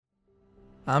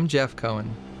I'm Jeff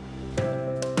Cohen.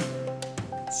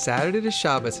 Saturday to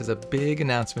Shabbos has a big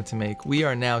announcement to make. We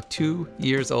are now 2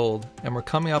 years old, and we're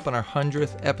coming up on our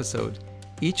 100th episode.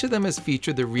 Each of them has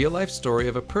featured the real-life story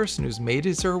of a person who's made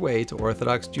his or her way to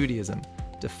Orthodox Judaism,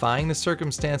 defying the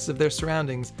circumstances of their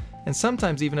surroundings, and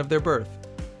sometimes even of their birth.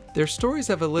 Their stories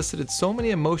have elicited so many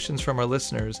emotions from our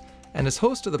listeners, and as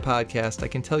host of the podcast, I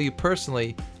can tell you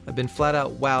personally, I've been flat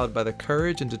out wowed by the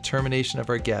courage and determination of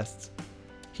our guests.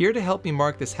 Here to help me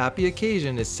mark this happy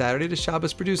occasion is Saturday to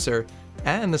Shabbos producer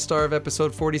and the star of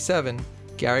episode 47,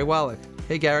 Gary Waleik.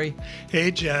 Hey, Gary.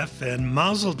 Hey, Jeff, and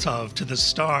mazel tov to the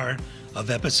star of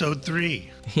episode 3.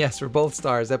 Yes, we're both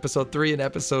stars, episode 3 and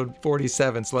episode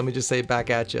 47, so let me just say it back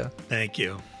at you. Thank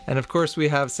you. And of course, we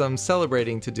have some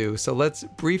celebrating to do, so let's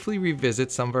briefly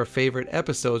revisit some of our favorite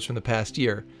episodes from the past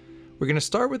year. We're going to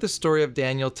start with the story of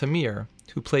Daniel Tamir,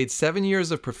 who played 7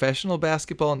 years of professional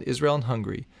basketball in Israel and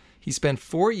Hungary. He spent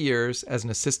 4 years as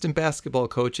an assistant basketball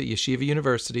coach at Yeshiva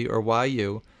University, or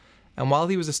YU, and while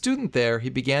he was a student there, he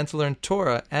began to learn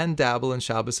Torah and dabble in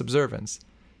Shabbos observance.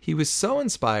 He was so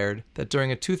inspired that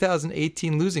during a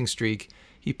 2018 losing streak,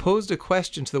 he posed a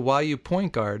question to the YU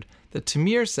point guard that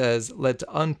Tamir says led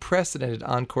to unprecedented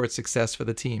on-court success for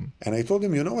the team. And I told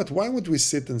him, you know what, why would we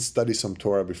sit and study some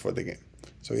Torah before the game?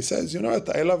 So he says, you know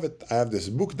what, I love it. I have this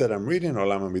book that I'm reading,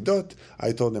 Olam HaMidot.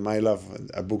 I told him I love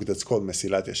a book that's called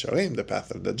Mesilat Yesharim, The Path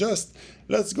of the Just.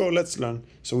 Let's go, let's learn.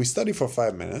 So we study for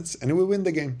 5 minutes and we win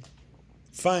the game.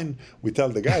 Fine. We tell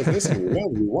the guys, listen,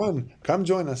 we won, come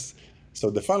join us.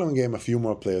 So the following game, a few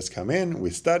more players come in,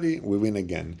 we study, we win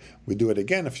again. We do it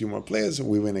again, a few more players,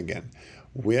 we win again.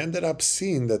 We ended up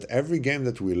seeing that every game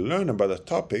that we learn about a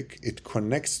topic, it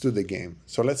connects to the game.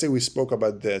 So let's say we spoke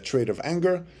about the trait of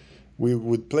anger. We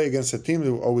would play against a team we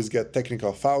would always get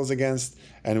technical fouls against,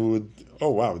 and we would,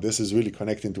 oh wow, this is really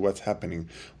connecting to what's happening.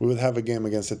 We would have a game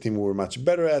against a team we were much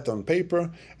better at on paper,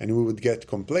 and we would get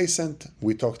complacent.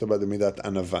 We talked about the Midat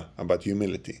Anava, about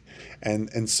humility,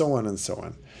 and so on and so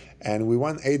on. And we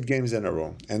won 8 games in a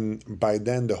row. And by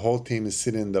then, the whole team is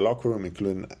sitting in the locker room,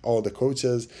 including all the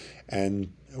coaches,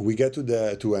 and we get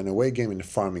to an away game in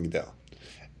Farmingdale.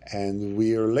 And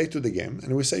we are late to the game,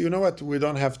 and we say, you know what, we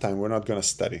don't have time, we're not going to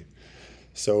study.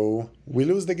 So we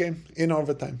lose the game in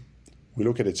overtime. We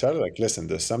look at each other like, listen,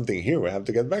 there's something here, we have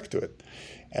to get back to it.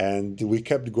 And we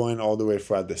kept going all the way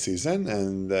throughout the season,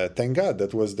 and thank God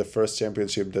that was the first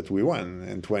championship that we won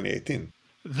in 2018.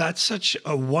 That's such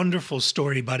a wonderful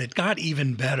story, but it got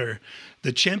even better.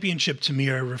 The championship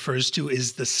Tamir refers to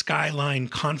is the Skyline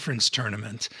Conference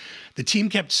Tournament. The team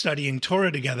kept studying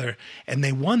Torah together, and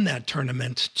they won that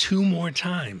tournament 2 more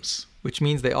times. Which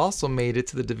means they also made it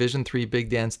to the Division III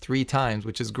Big Dance 3 times,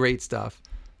 which is great stuff.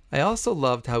 I also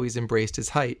loved how he's embraced his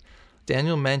height.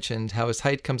 Daniel mentioned how his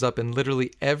height comes up in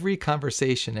literally every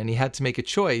conversation, and he had to make a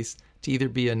choice to either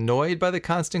be annoyed by the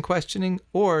constant questioning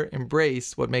or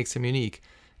embrace what makes him unique.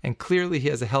 And clearly he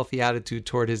has a healthy attitude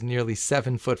toward his nearly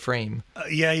 7-foot frame.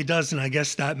 Yeah, he does, and I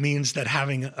guess that means that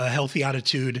having a healthy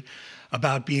attitude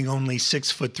about being only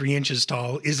 6 foot 3 inches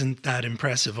tall isn't that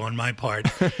impressive on my part.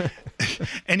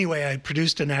 Anyway, I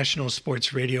produced a national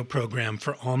sports radio program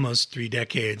for almost 3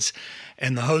 decades,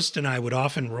 and the host and I would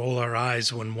often roll our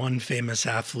eyes when one famous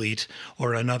athlete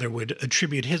or another would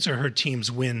attribute his or her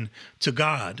team's win to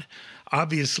God.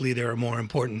 Obviously, there are more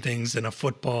important things than a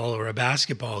football or a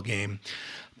basketball game.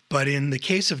 But in the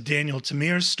case of Daniel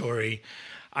Tamir's story,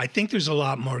 I think there's a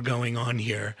lot more going on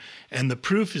here, and the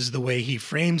proof is the way he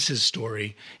frames his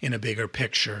story in a bigger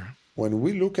picture. When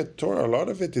we look at Torah, a lot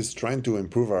of it is trying to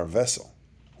improve our vessel,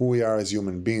 who we are as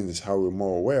human beings, how we're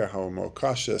more aware, how we're more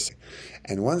cautious.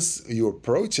 And once you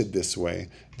approach it this way,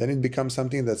 then it becomes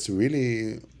something that's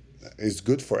really is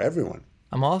good for everyone.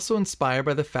 I'm also inspired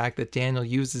by the fact that Daniel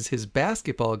uses his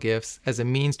basketball gifts as a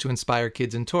means to inspire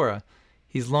kids in Torah.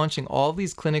 He's launching all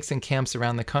these clinics and camps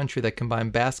around the country that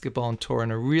combine basketball and Torah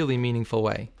in a really meaningful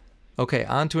way. Okay,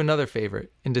 on to another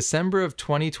favorite. In December of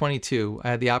 2022,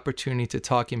 I had the opportunity to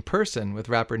talk in person with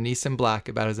rapper Nissim Black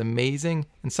about his amazing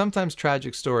and sometimes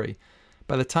tragic story.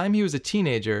 By the time he was a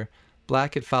teenager,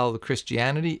 Black had followed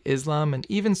Christianity, Islam, and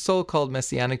even so-called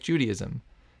Messianic Judaism.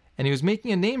 And he was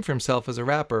making a name for himself as a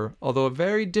rapper, although a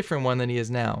very different one than he is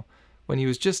now. When he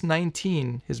was just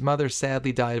 19, his mother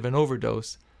sadly died of an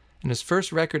overdose, and his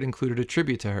first record included a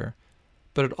tribute to her.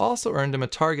 But it also earned him a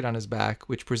target on his back,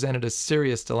 which presented a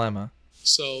serious dilemma.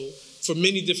 So, for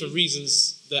many different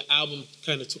reasons, the album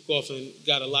kind of took off and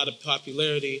got a lot of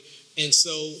popularity. And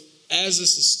so, as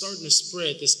this is starting to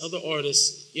spread, this other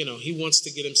artist, he wants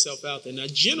to get himself out there. Now,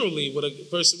 generally, what a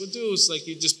person would do is like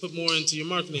you just put more into your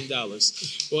marketing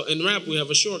dollars. Well, in rap, we have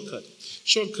a shortcut.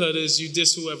 Shortcut is you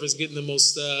diss whoever's getting the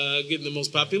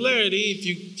most popularity. If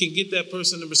you can get that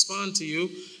person to respond to you,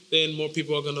 then more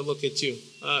people are going to look at you,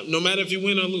 no matter if you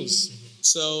win or lose. Mm-hmm.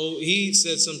 So he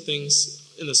said some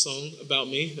things in the song about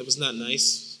me that was not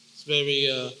nice. It's very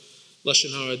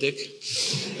Lashon Hara Dick.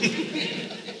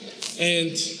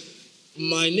 And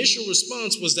my initial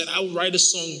response was that I would write a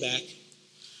song back.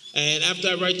 And after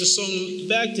I write the song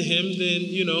back to him, then,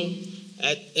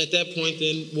 at that point,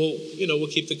 then we'll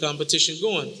keep the competition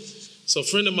going. So a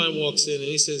friend of mine walks in and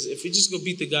he says, if you just go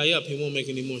beat the guy up, he won't make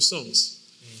any more songs.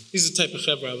 He's the type of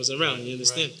chevra I was around, you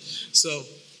understand? Right. So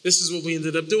this is what we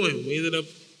ended up doing. We ended up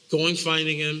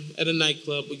finding him at a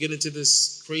nightclub. We get into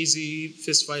this crazy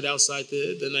fist fight outside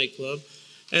the nightclub.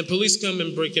 And police come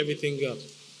and break everything up.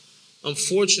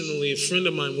 Unfortunately, a friend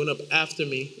of mine went up after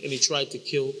me and he tried to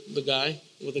kill the guy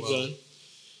with a gun.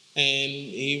 And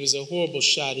he was a horrible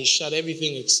shot. He shot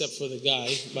everything except for the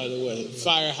guy, by the way.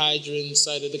 Fire hydrant,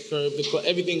 side of the curb,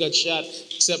 everything got shot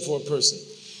except for a person.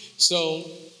 So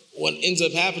what ends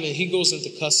up happening, he goes into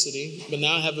custody, but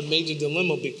now I have a major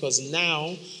dilemma because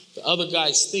now the other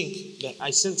guys think that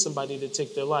I sent somebody to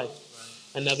take their life.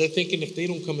 Right. And now they're thinking if they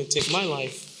don't come and take my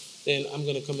life, then I'm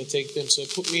going to come and take them. So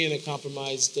it put me in a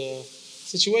compromised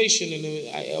situation, and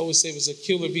I always say it was a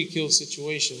kill or be killed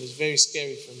situation. It was very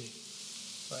scary for me.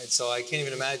 Right, so I can't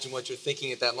even imagine what you're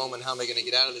thinking at that moment. How am I going to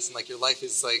get out of this? And your life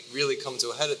is really come to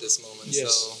a head at this moment.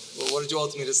 Yes. So what did you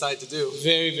ultimately decide to do?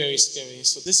 Very, very scary.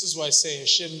 So this is why I say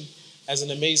Hashem has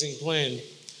an amazing plan,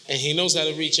 and he knows how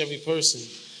to reach every person.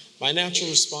 My natural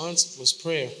response was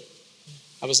prayer.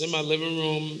 I was in my living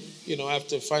room,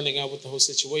 after finding out what the whole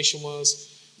situation was,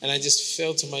 and I just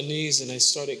fell to my knees and I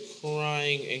started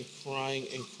crying and crying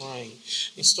and crying.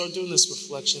 And start doing this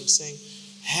reflection, saying,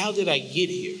 how did I get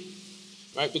here?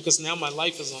 Right? Because now my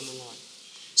life is on the line.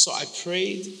 So I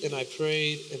prayed and I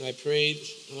prayed and I prayed.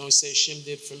 And I always say Hashem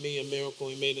did for me a miracle.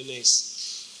 He made an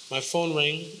ace. My phone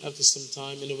rang after some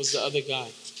time and it was the other guy.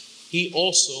 He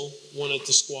also wanted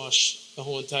to squash the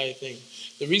whole entire thing.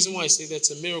 The reason why I say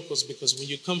that's a miracle is because when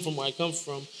you come from where I come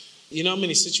from, you know how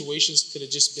many situations could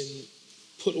have just been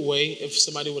put away if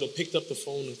somebody would have picked up the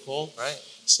phone and called? Right.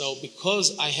 So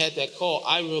because I had that call,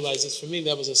 I realized that for me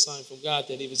that was a sign from God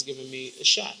that he was giving me a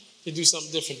shot to do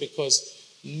something different, because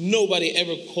nobody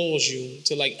ever calls you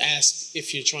to ask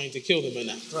if you're trying to kill them or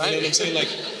not. Right. You know what I'm saying?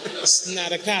 It's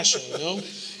not a kasha,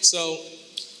 So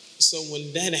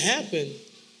when that happened,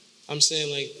 I'm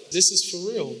saying this is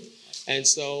for real. And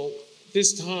so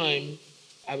this time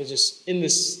I was just in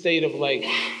this state of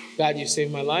God, you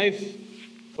saved my life.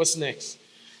 What's next?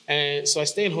 And so I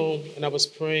stayed home and I was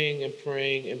praying and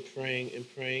praying and praying and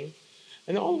praying.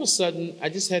 And then all of a sudden, I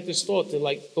just had this thought to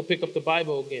go pick up the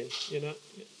Bible again,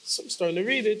 So I'm starting to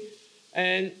read it,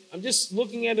 and I'm just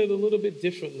looking at it a little bit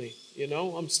differently,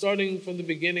 I'm starting from the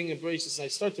beginning and braces. I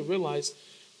start to realize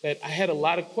that I had a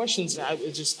lot of questions. I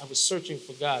was searching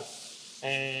for God,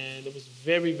 and it was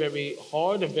very, very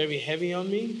hard and very heavy on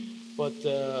me. But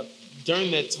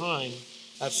during that time,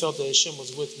 I felt that Hashem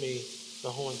was with me the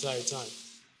whole entire time.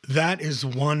 That is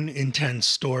one intense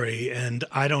story, and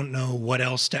I don't know what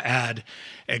else to add,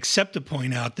 except to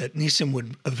point out that Nissim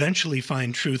would eventually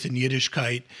find truth in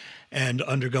Yiddishkeit and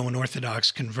undergo an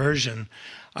Orthodox conversion.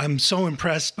 I'm so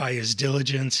impressed by his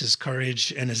diligence, his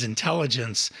courage, and his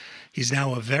intelligence. He's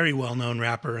now a very well-known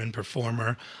rapper and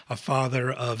performer, a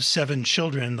father of 7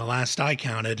 children, the last I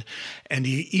counted, and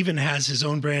he even has his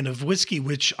own brand of whiskey,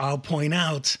 which I'll point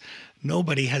out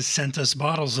nobody has sent us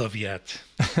bottles of yet.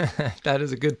 That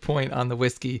is a good point on the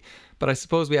whiskey, but I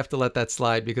suppose we have to let that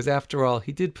slide because after all,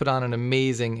 he did put on an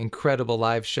amazing, incredible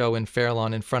live show in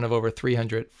Fairlawn in front of over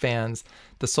 300 fans.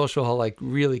 The social hall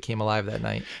really came alive that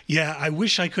night. Yeah, I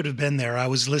wish I could have been there. I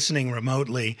was listening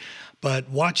remotely, but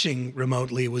watching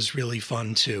remotely was really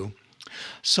fun too.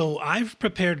 So I've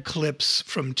prepared clips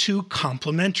from 2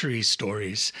 complementary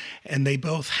stories, and they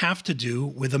both have to do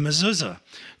with a mezuzah.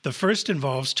 The first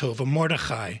involves Tova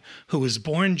Mordechai, who was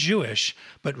born Jewish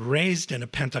but raised in a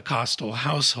Pentecostal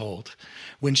household.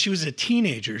 When she was a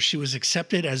teenager, she was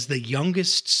accepted as the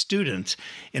youngest student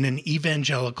in an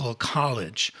evangelical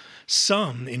college.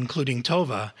 Some, including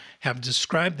Tova, have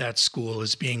described that school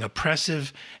as being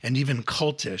oppressive and even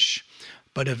cultish.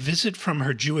 But a visit from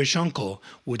her Jewish uncle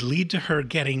would lead to her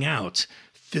getting out,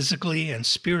 physically and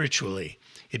spiritually.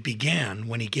 It began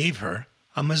when he gave her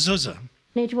a mezuzah.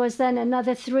 It was then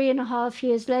another 3.5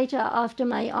 years later, after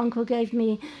my uncle gave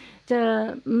me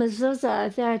the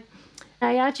mezuzah, that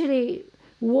I actually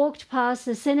walked past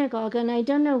the synagogue, and I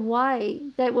don't know why.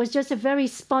 That was just a very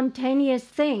spontaneous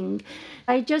thing.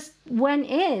 I just went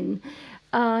in,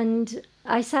 and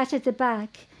I sat at the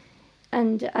back,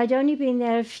 and I'd only been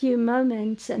there a few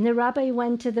moments, and the rabbi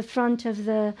went to the front of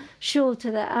the shul,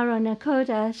 to the Aron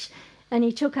HaKodesh, and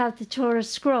he took out the Torah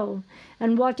scroll.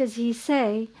 And what does he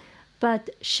say?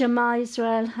 But Shema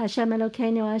Israel, Hashem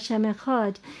Elokeinu, Hashem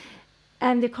Echad.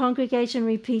 And the congregation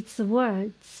repeats the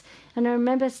words. And I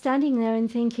remember standing there and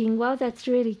thinking, wow, that's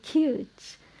really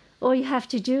cute. All you have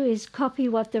to do is copy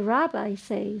what the rabbi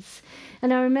says.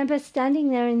 And I remember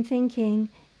standing there and thinking,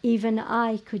 even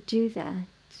I could do that.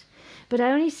 But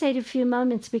I only stayed a few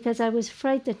moments because I was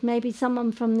afraid that maybe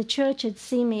someone from the church had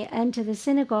seen me enter the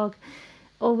synagogue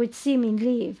or would see me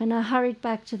leave. And I hurried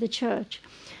back to the church.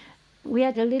 We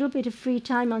had a little bit of free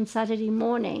time on Saturday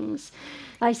mornings.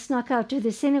 I snuck out to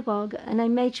the synagogue, and I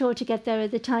made sure to get there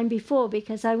at the time before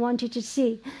because I wanted to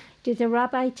see, did the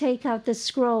rabbi take out the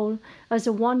scroll as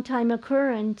a one-time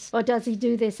occurrence, or does he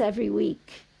do this every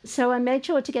week? So I made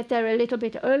sure to get there a little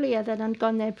bit earlier than I'd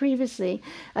gone there previously,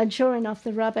 and sure enough,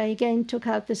 the rabbi again took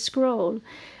out the scroll,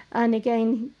 and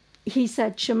again he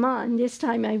said Shema, and this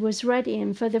time I was ready,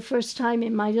 and for the first time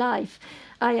in my life,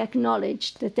 I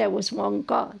acknowledged that there was one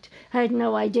God. I had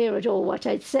no idea at all what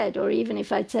I'd said, or even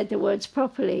if I'd said the words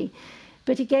properly.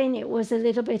 But again, it was a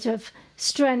little bit of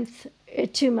strength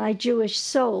to my Jewish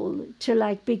soul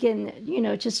to begin,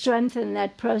 to strengthen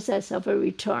that process of a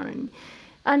return.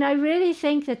 And I really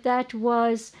think that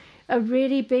was a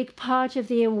really big part of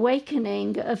the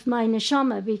awakening of my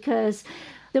neshama, because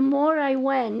the more I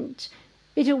went,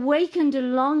 it awakened a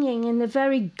longing in the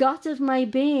very gut of my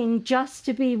being just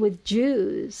to be with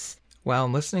Jews. Wow,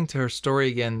 I'm listening to her story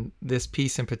again, this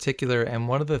piece in particular, and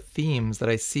one of the themes that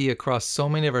I see across so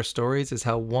many of our stories is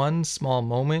how one small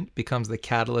moment becomes the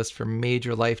catalyst for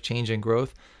major life-changing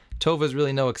growth. Tova's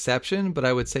really no exception, but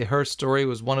I would say her story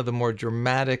was one of the more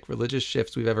dramatic religious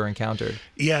shifts we've ever encountered.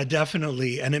 Yeah,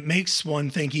 definitely. And it makes one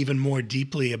think even more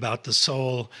deeply about the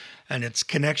soul and its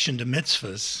connection to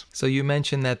mitzvahs. So you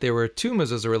mentioned that there were two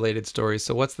mezuzah-related stories.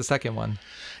 So what's the second one?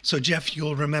 So Jeff,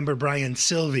 you'll remember Brian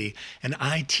Silvey, an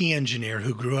IT engineer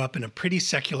who grew up in a pretty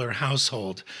secular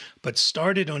household, but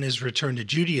started on his return to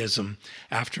Judaism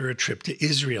after a trip to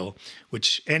Israel,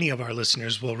 which any of our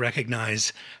listeners will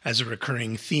recognize as a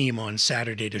recurring theme on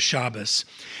Saturday to Shabbos.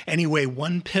 Anyway,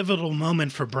 one pivotal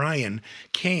moment for Brian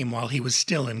came while he was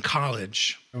still in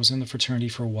college. I was in the fraternity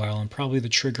for a while, and probably the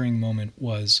triggering moment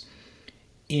was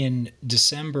in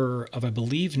December of, I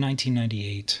believe,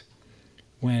 1998,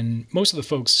 when most of the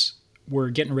folks were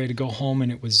getting ready to go home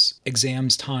and it was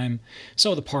exams time.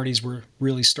 So the parties were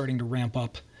really starting to ramp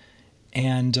up.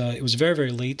 And it was very,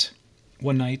 very late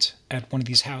one night at one of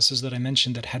these houses that I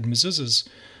mentioned that had mezuzahs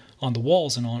on the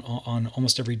walls and on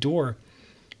almost every door.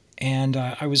 And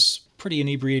I was pretty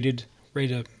inebriated, ready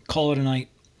to call it a night.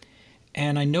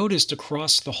 And I noticed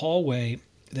across the hallway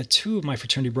that two of my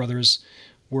fraternity brothers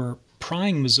were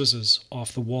prying mezuzahs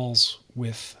off the walls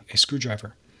with a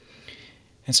screwdriver.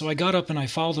 And so I got up and I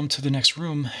followed them to the next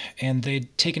room, and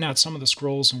they'd taken out some of the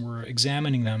scrolls and were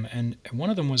examining them, and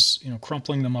one of them was,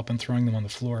 crumpling them up and throwing them on the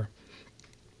floor.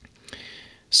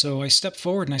 So I stepped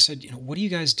forward and I said, what are you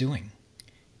guys doing?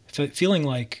 Feeling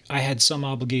like I had some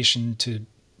obligation to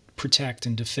protect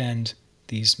and defend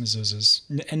these mezuzahs,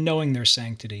 and knowing their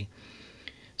sanctity.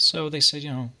 So they said,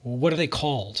 well, what are they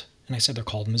called? And I said, they're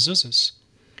called mezuzahs.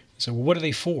 So what are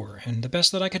they for? And the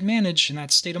best that I could manage in that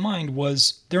state of mind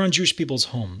was they're on Jewish people's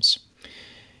homes.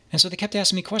 And so they kept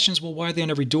asking me questions. Well, why are they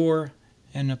on every door?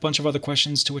 And a bunch of other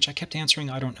questions, to which I kept answering,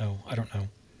 I don't know.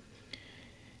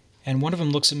 And one of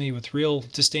them looks at me with real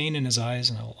disdain in his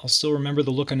eyes, and I'll still remember the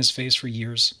look on his face for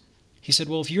years. He said,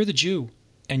 well, if you're the Jew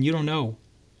and you don't know,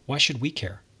 why should we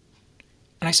care?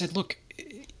 And I said, look,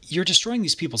 you're destroying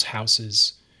these people's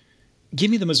houses. Give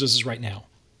me the mezuzahs right now.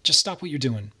 Just stop what you're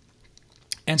doing.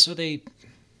 And so they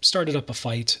started up a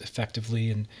fight, effectively,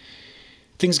 and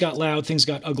things got loud, things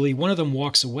got ugly. One of them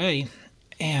walks away,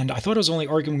 and I thought I was only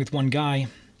arguing with one guy,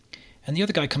 and the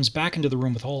other guy comes back into the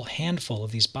room with a whole handful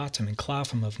of these batim and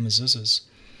klafim of mezuzahs.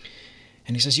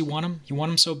 And he says, you want them? You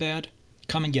want them so bad?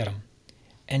 Come and get them.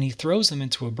 And he throws them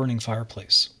into a burning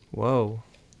fireplace. Whoa.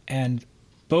 And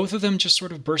both of them just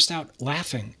sort of burst out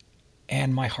laughing,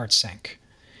 and my heart sank.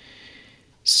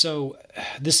 So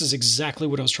this is exactly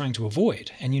what I was trying to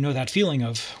avoid. And you know that feeling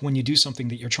of when you do something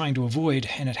that you're trying to avoid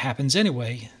and it happens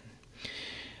anyway.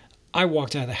 I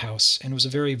walked out of the house, and it was a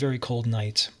very, very cold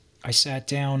night. I sat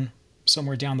down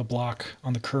somewhere down the block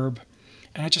on the curb,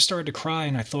 and I just started to cry,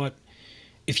 and I thought,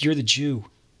 if you're the Jew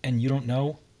and you don't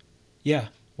know, yeah,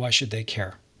 why should they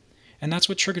care? And that's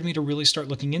what triggered me to really start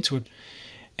looking into it.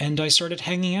 And I started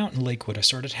hanging out in Lakewood. I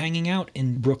started hanging out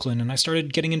in Brooklyn, and I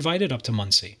started getting invited up to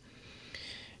Muncie.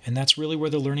 And that's really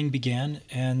where the learning began,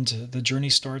 and the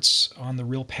journey starts on the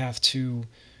real path to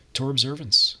Torah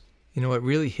observance. You know, what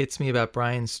really hits me about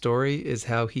Brian's story is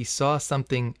how he saw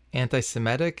something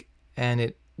anti-Semitic, and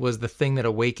it was the thing that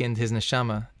awakened his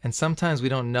neshama. And sometimes we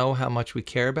don't know how much we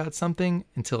care about something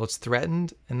until it's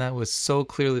threatened, and that was so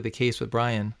clearly the case with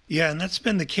Brian. Yeah, and that's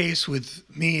been the case with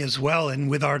me as well,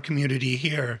 and with our community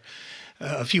here.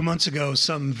 A few months ago,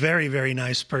 some very, very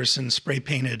nice person spray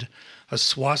painted a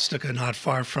swastika not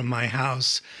far from my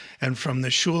house and from the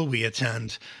shul we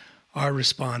attend. Our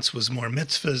response was more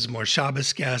mitzvahs, more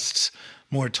Shabbos guests,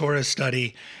 more Torah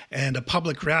study, and a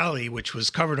public rally which was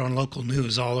covered on local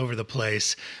news all over the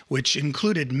place, which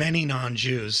included many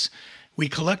non-Jews. We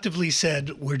collectively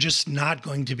said we're just not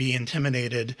going to be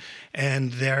intimidated,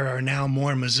 and there are now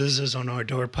more mezuzahs on our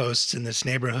doorposts in this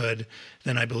neighborhood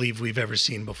than I believe we've ever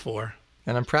seen before.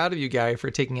 And I'm proud of you, Gary,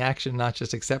 for taking action, not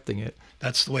just accepting it.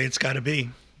 That's the way it's got to be.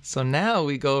 So now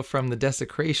we go from the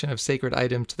desecration of sacred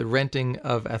items to the renting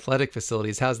of athletic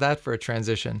facilities. How's that for a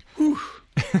transition?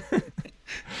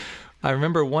 I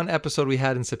remember one episode we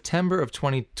had in September of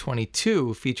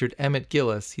 2022 featured Emmett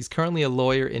Gilles. He's currently a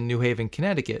lawyer in New Haven,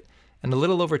 Connecticut. And a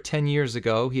little over 10 years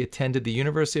ago, he attended the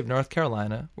University of North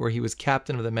Carolina, where he was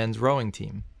captain of the men's rowing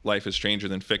team. Life is stranger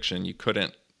than fiction. You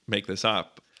couldn't make this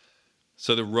up.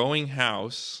 So the rowing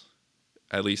house,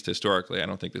 at least historically, I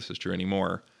don't think this is true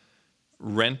anymore,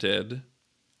 rented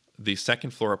the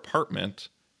second floor apartment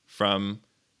from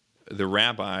the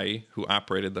rabbi who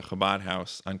operated the Chabad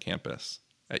house on campus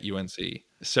at UNC.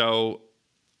 So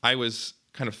I was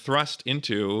kind of thrust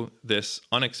into this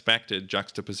unexpected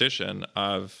juxtaposition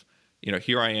of, you know,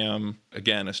 here I am,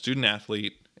 again, a student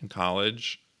athlete in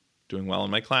college, doing well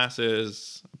in my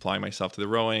classes, applying myself to the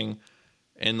rowing,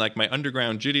 and like my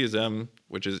underground Judaism,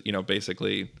 which is, you know,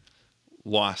 basically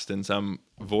lost in some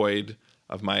void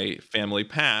of my family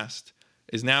past,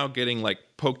 is now getting like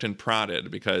poked and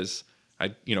prodded because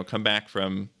I, you know, come back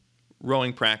from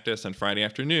rowing practice on Friday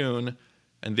afternoon,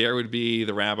 and there would be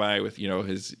the rabbi with, you know,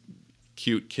 his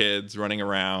cute kids running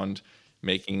around,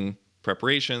 making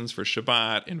preparations for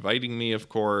Shabbat, inviting me, of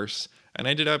course. And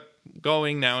I ended up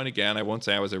going now and again. I won't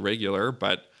say I was a regular,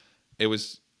 but it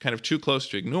was kind of too close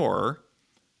to ignore.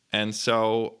 And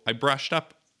so I brushed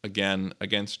up again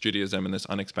against Judaism in this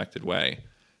unexpected way.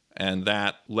 And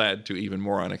that led to even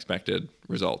more unexpected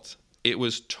results. It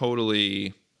was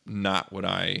totally not what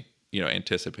I, you know,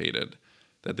 anticipated,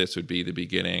 that this would be the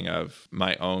beginning of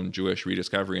my own Jewish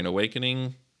rediscovery and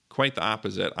awakening. Quite the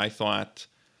opposite. I thought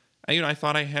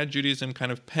I had Judaism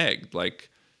kind of pegged. Like,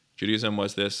 Judaism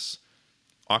was this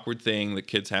awkward thing that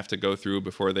kids have to go through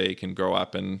before they can grow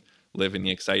up and live in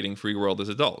the exciting free world as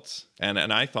adults. And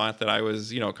I thought that I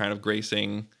was, you know, kind of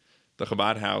gracing the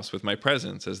Chabad house with my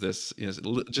presence as this, you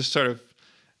know, just sort of,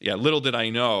 yeah, little did I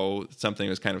know something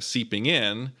was kind of seeping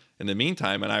in the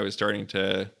meantime, and I was starting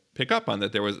to pick up on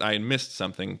that I had missed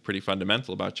something pretty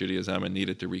fundamental about Judaism and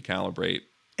needed to recalibrate.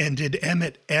 And did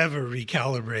Emmett ever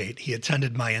recalibrate? He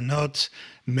attended Mayanot,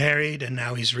 married, and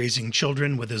now he's raising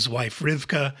children with his wife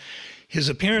Rivka. His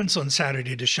appearance on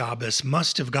Saturday to Shabbos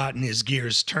must have gotten his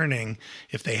gears turning,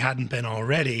 if they hadn't been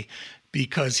already,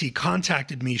 because he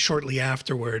contacted me shortly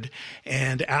afterward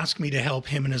and asked me to help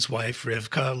him and his wife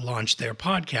Rivka launch their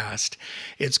podcast.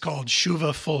 It's called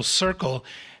Shuva Full Circle,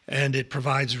 and it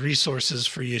provides resources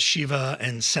for yeshiva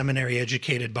and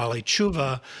seminary-educated Baalei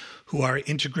Tshuva who are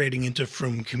integrating into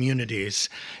Frum communities.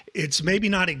 It's maybe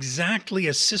not exactly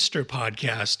a sister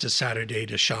podcast to Saturday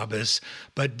to Shabbos,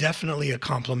 but definitely a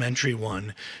complementary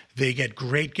one. They get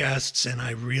great guests, and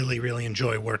I really, really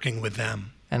enjoy working with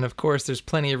them. And of course, there's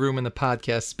plenty of room in the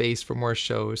podcast space for more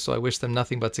shows, so I wish them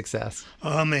nothing but success.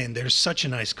 Oh man, they're such a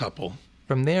nice couple.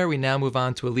 From there, we now move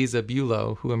on to Aliza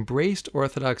Bulow, who embraced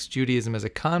Orthodox Judaism as a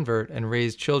convert and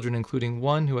raised children, including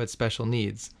one who had special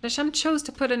needs. Hashem chose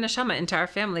to put a neshama into our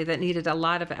family that needed a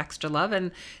lot of extra love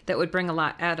and that would bring a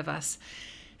lot out of us.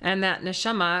 And that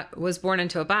neshama was born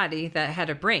into a body that had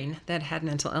a brain that had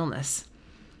mental illness.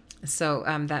 So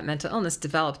that mental illness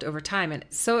developed over time. And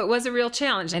so it was a real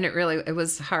challenge, and it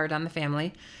was hard on the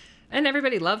family. And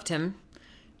everybody loved him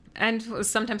and was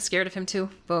sometimes scared of him too,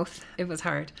 both. It was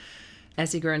hard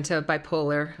as he grew into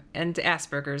bipolar and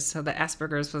Asperger's. So the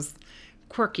Asperger's was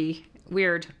quirky,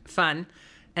 weird, fun.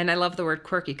 And I love the word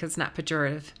quirky because it's not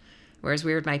pejorative, whereas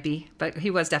weird might be. But he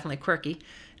was definitely quirky.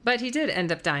 But he did end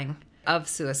up dying of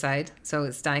suicide. So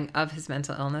it's dying of his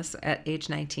mental illness at age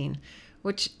 19,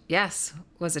 which, yes,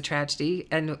 was a tragedy.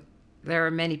 And there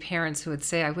are many parents who would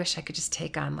say, I wish I could just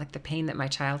take on like the pain that my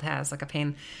child has, like a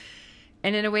pain.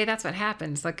 And in a way, that's what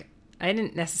happens. Like, I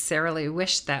didn't necessarily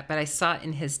wish that, but I saw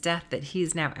in his death that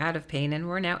he's now out of pain and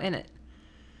we're now in it.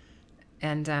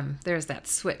 And there's that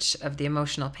switch of the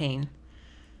emotional pain.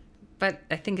 But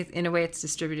I think in a way it's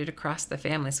distributed across the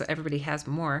family, so everybody has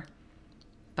more,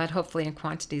 but hopefully in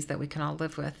quantities that we can all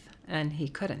live with. And he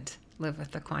couldn't live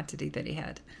with the quantity that he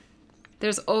had.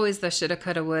 There's always the shoulda,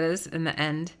 coulda, wouldas in the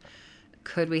end.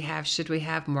 Should we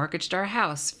have mortgaged our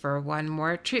house for one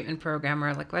more treatment program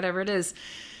or like whatever it is?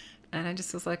 And I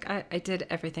just was like, I did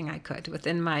everything I could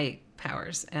within my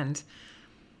powers. And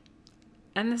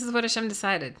this is what Hashem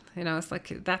decided. It's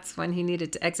like that's when he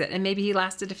needed to exit. And maybe he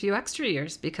lasted a few extra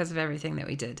years because of everything that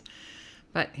we did.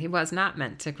 But he was not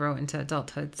meant to grow into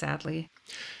adulthood, sadly.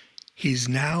 He's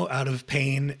now out of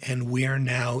pain and we're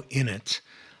now in it.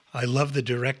 I love the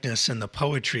directness and the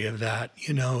poetry of that.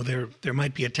 There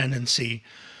might be a tendency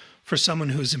for someone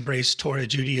who's embraced Torah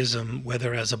Judaism,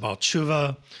 whether as a Baal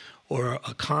Tshuva or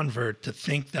a convert, to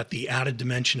think that the added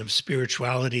dimension of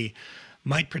spirituality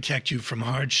might protect you from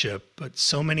hardship. But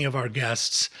so many of our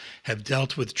guests have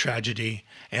dealt with tragedy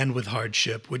and with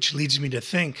hardship, which leads me to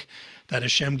think that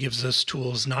Hashem gives us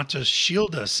tools not to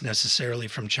shield us necessarily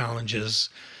from challenges,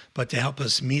 but to help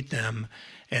us meet them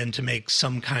and to make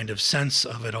some kind of sense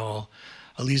of it all.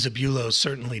 Aliza Bulow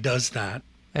certainly does that.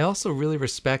 I also really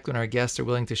respect when our guests are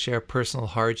willing to share personal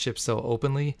hardships so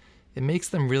openly. It makes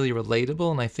them really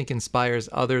relatable and I think inspires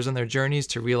others on their journeys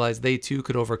to realize they too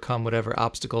could overcome whatever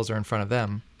obstacles are in front of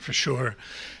them. For sure.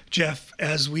 Jeff,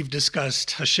 as we've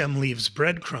discussed, Hashem leaves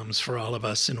breadcrumbs for all of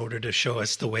us in order to show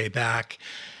us the way back.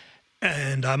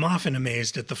 And I'm often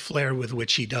amazed at the flair with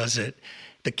which he does it.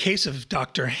 The case of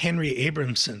Dr. Henry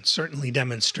Abramson certainly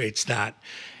demonstrates that.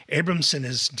 Abramson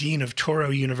is dean of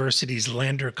Touro University's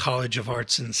Lander College of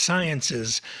Arts and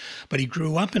Sciences, but he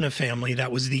grew up in a family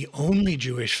that was the only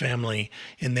Jewish family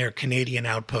in their Canadian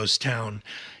outpost town.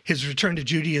 His return to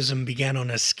Judaism began on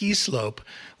a ski slope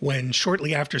when,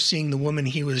 shortly after seeing the woman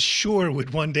he was sure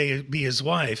would one day be his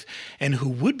wife and who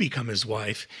would become his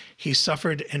wife, he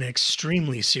suffered an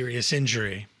extremely serious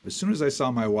injury. As soon as I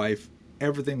saw my wife,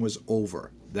 everything was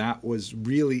over. That was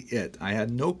really it. I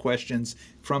had no questions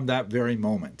from that very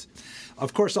moment.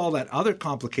 Of course, all that other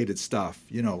complicated stuff,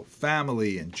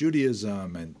 family and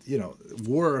Judaism and,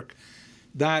 work,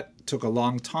 that took a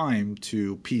long time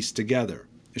to piece together.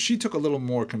 She took a little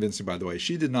more convincing, by the way.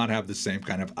 She did not have the same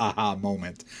kind of aha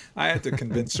moment. I had to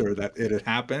convince her that it had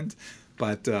happened,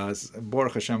 but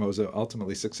Baruch Hashem, I was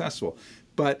ultimately successful.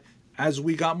 But as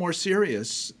we got more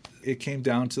serious, it came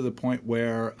down to the point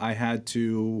where I had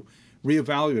to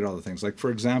reevaluate all the things. Like, for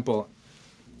example,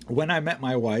 when I met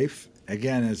my wife,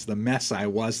 again, as the mess I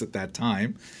was at that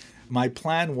time, my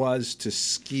plan was to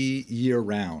ski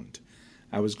year-round.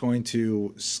 I was going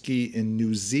to ski in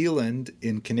New Zealand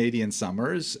in Canadian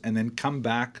summers and then come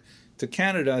back to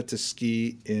Canada to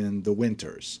ski in the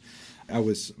winters. I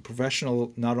was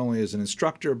professional not only as an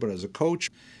instructor but as a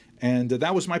coach, and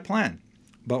that was my plan.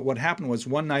 But what happened was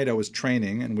one night I was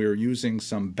training and we were using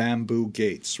some bamboo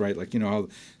gates, right? Like, how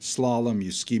slalom,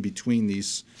 you ski between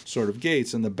these sort of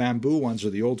gates. And the bamboo ones are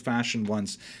the old-fashioned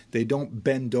ones. They don't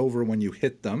bend over when you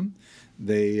hit them.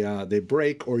 They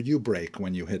break or you break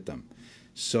when you hit them.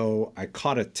 So I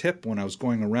caught a tip when I was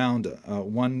going around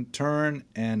one turn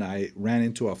and I ran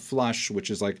into a flush,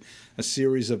 which is like a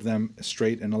series of them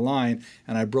straight in a line.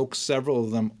 And I broke several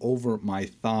of them over my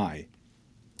thigh.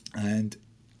 And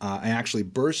I actually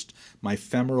burst my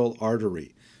femoral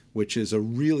artery, which is a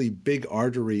really big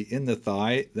artery in the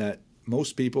thigh that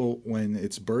most people, when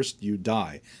it's burst, you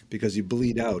die because you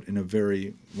bleed out in a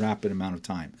very rapid amount of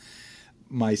time.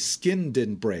 My skin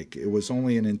didn't break. It was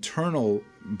only an internal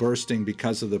bursting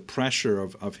because of the pressure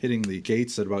of hitting the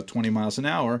gates at about 20 miles an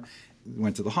hour.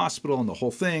 Went to the hospital and the whole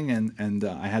thing, and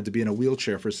I had to be in a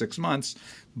wheelchair for 6 months.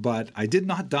 But I did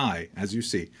not die, as you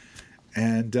see.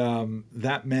 And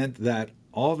that meant that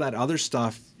all that other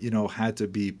stuff, had to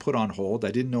be put on hold.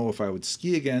 I didn't know if I would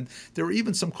ski again. There were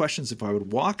even some questions if I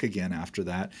would walk again after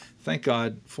that. Thank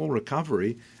God, full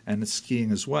recovery and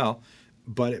skiing as well.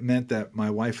 But it meant that my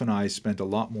wife and I spent a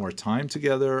lot more time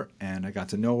together, and I got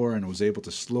to know her and was able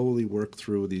to slowly work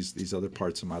through these other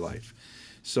parts of my life.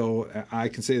 So I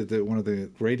can say that one of the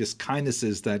greatest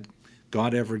kindnesses that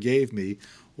God ever gave me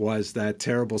was that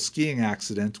terrible skiing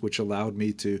accident, which allowed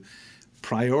me to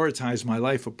prioritize my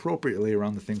life appropriately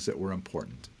around the things that were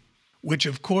important. Which,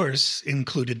 of course,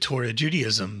 included Torah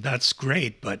Judaism. That's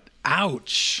great, but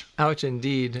ouch. Ouch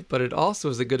indeed. But it also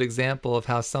is a good example of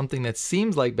how something that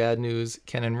seems like bad news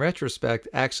can, in retrospect,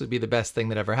 actually be the best thing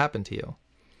that ever happened to you.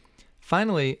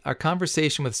 Finally, our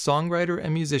conversation with songwriter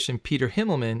and musician Peter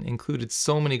Himmelman included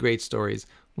so many great stories.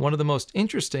 One of the most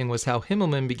interesting was how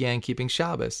Himmelman began keeping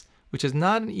Shabbos, which is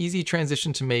not an easy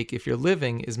transition to make if your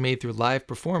living is made through live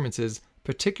performances,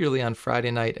 particularly on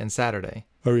Friday night and Saturday.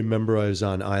 I remember I was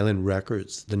on Island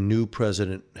Records. The new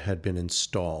president had been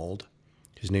installed.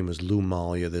 His name was Lou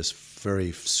Maglia, this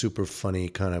very super funny,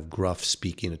 kind of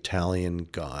gruff-speaking Italian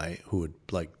guy who had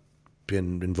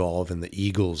been involved in the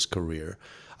Eagles' career.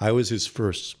 I was his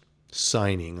first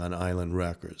signing on Island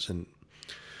Records, and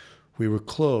we were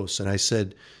close. And I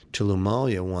said to Lou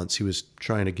Maglia once, he was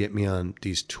trying to get me on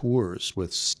these tours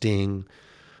with Sting.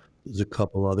 There's a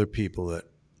couple other people that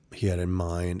he had in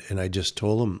mind, and I just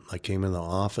told him, I came in the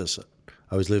office.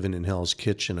 I was living in Hell's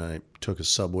Kitchen. I took a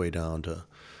subway down to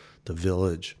the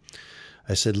Village.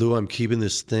 I said, Lou, I'm keeping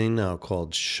this thing now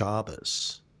called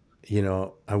Shabbos.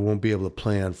 I won't be able to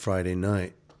play on Friday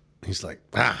night. He's like,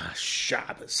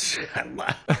 Shabbos.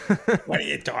 What are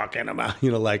you talking about?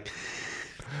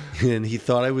 And he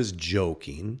thought I was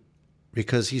joking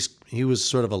because he was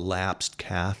sort of a lapsed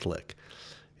Catholic.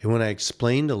 And when I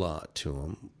explained a lot to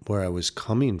him where I was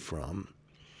coming from,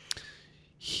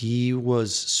 he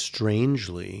was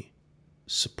strangely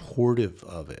supportive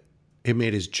of it. It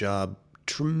made his job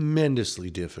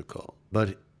tremendously difficult,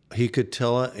 but he could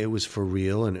tell it was for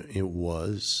real, and it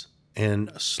was.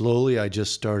 And slowly I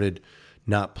just started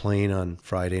not playing on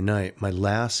Friday night. My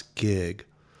last gig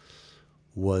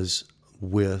was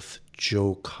with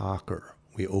Joe Cocker.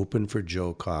 We opened for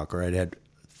Joe Cocker. I'd had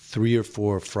 3 or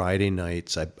 4 Friday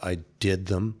nights. I did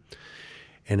them.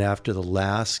 And after the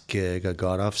last gig, I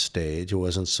got off stage. It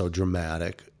wasn't so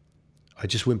dramatic. I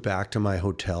just went back to my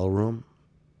hotel room.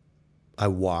 I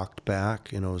walked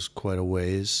back, it was quite a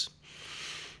ways.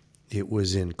 It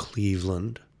was in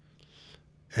Cleveland.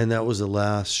 And that was the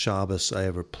last Shabbos I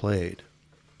ever played.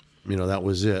 That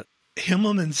was it.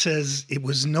 Himmelman says it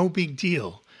was no big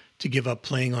deal to give up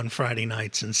playing on Friday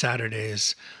nights and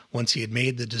Saturdays once he had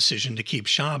made the decision to keep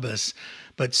Shabbos.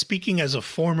 But speaking as a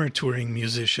former touring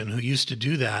musician who used to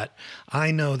do that,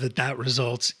 I know that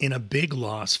results in a big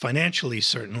loss, financially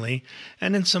certainly,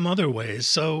 and in some other ways.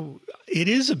 So it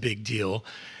is a big deal.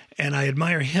 And I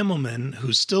admire Himmelman,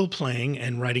 who's still playing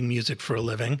and writing music for a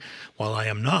living, while I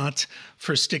am not,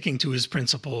 for sticking to his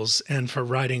principles and for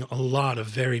writing a lot of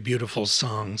very beautiful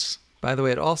songs. By the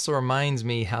way, it also reminds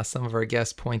me how some of our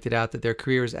guests pointed out that their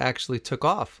careers actually took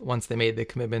off once they made the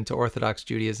commitment to Orthodox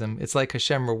Judaism. It's like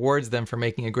Hashem rewards them for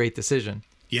making a great decision.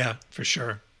 Yeah, for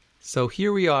sure. So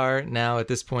here we are now at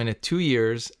this point at 2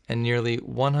 years and nearly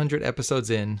 100 episodes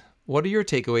in. What are your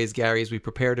takeaways, Gary, as we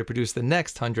prepare to produce the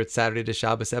next 100 Saturday to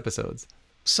Shabbos episodes?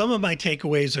 Some of my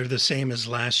takeaways are the same as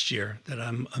last year, that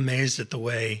I'm amazed at the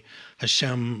way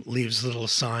Hashem leaves little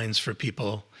signs for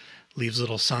people, leaves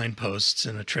little signposts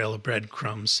and a trail of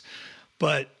breadcrumbs.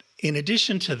 But in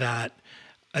addition to that,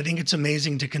 I think it's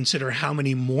amazing to consider how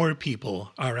many more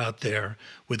people are out there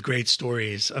with great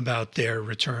stories about their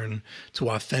return to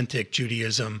authentic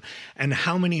Judaism, and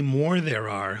how many more there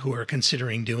are who are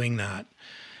considering doing that.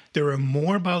 There are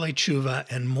more Baalei Tshuva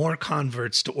and more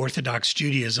converts to Orthodox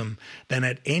Judaism than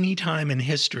at any time in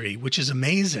history, which is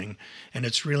amazing, and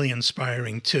it's really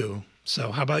inspiring too.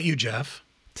 So how about you, Jeff?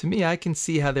 To me, I can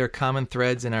see how there are common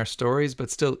threads in our stories,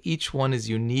 but still each one is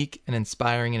unique and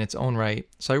inspiring in its own right.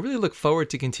 So I really look forward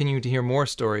to continuing to hear more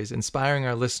stories, inspiring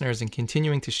our listeners and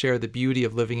continuing to share the beauty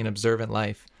of living an observant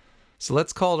life. So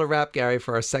let's call it a wrap, Gary,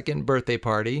 for our second birthday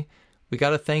party. We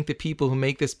got to thank the people who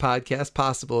make this podcast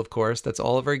possible, of course. That's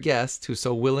all of our guests who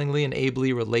so willingly and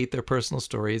ably relate their personal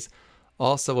stories.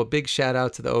 Also, a big shout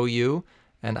out to the OU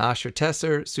and Asher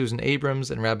Tesser, Susan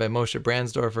Abrams, and Rabbi Moshe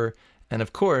Brandsdorfer. And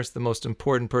of course, the most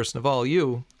important person of all,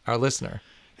 you, our listener.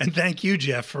 And thank you,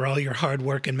 Jeff, for all your hard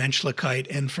work and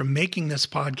menschlichkeit and for making this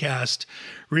podcast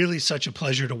really such a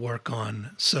pleasure to work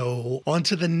on. So on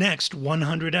to the next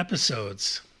 100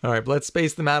 episodes. All right, but let's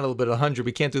space them out a little bit. 100,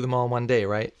 we can't do them all in one day,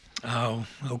 right? Oh,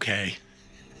 okay.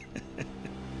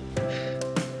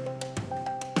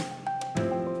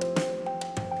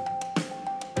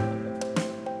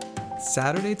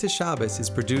 Saturday to Shabbos is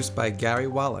produced by Gary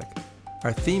Waleik.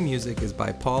 Our theme music is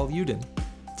by Paul Uden.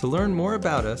 To learn more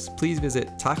about us, please visit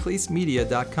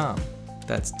tachlismedia.com.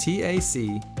 That's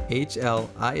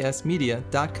TACHLIS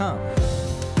media.com.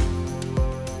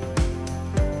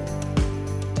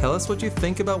 Tell us what you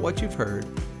think about what you've heard,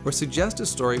 or suggest a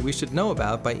story we should know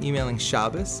about by emailing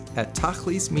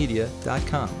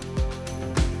shabbos@tachlismedia.com.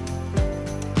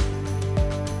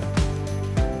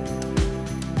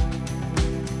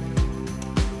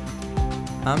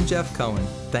 I'm Jeff Cohen.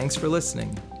 Thanks for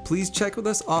listening. Please check with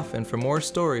us often for more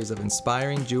stories of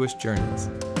inspiring Jewish journeys.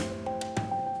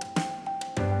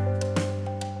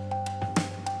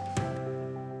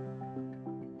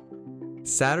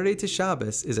 Saturday to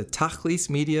Shabbos is a Tachlis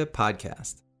Media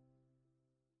podcast.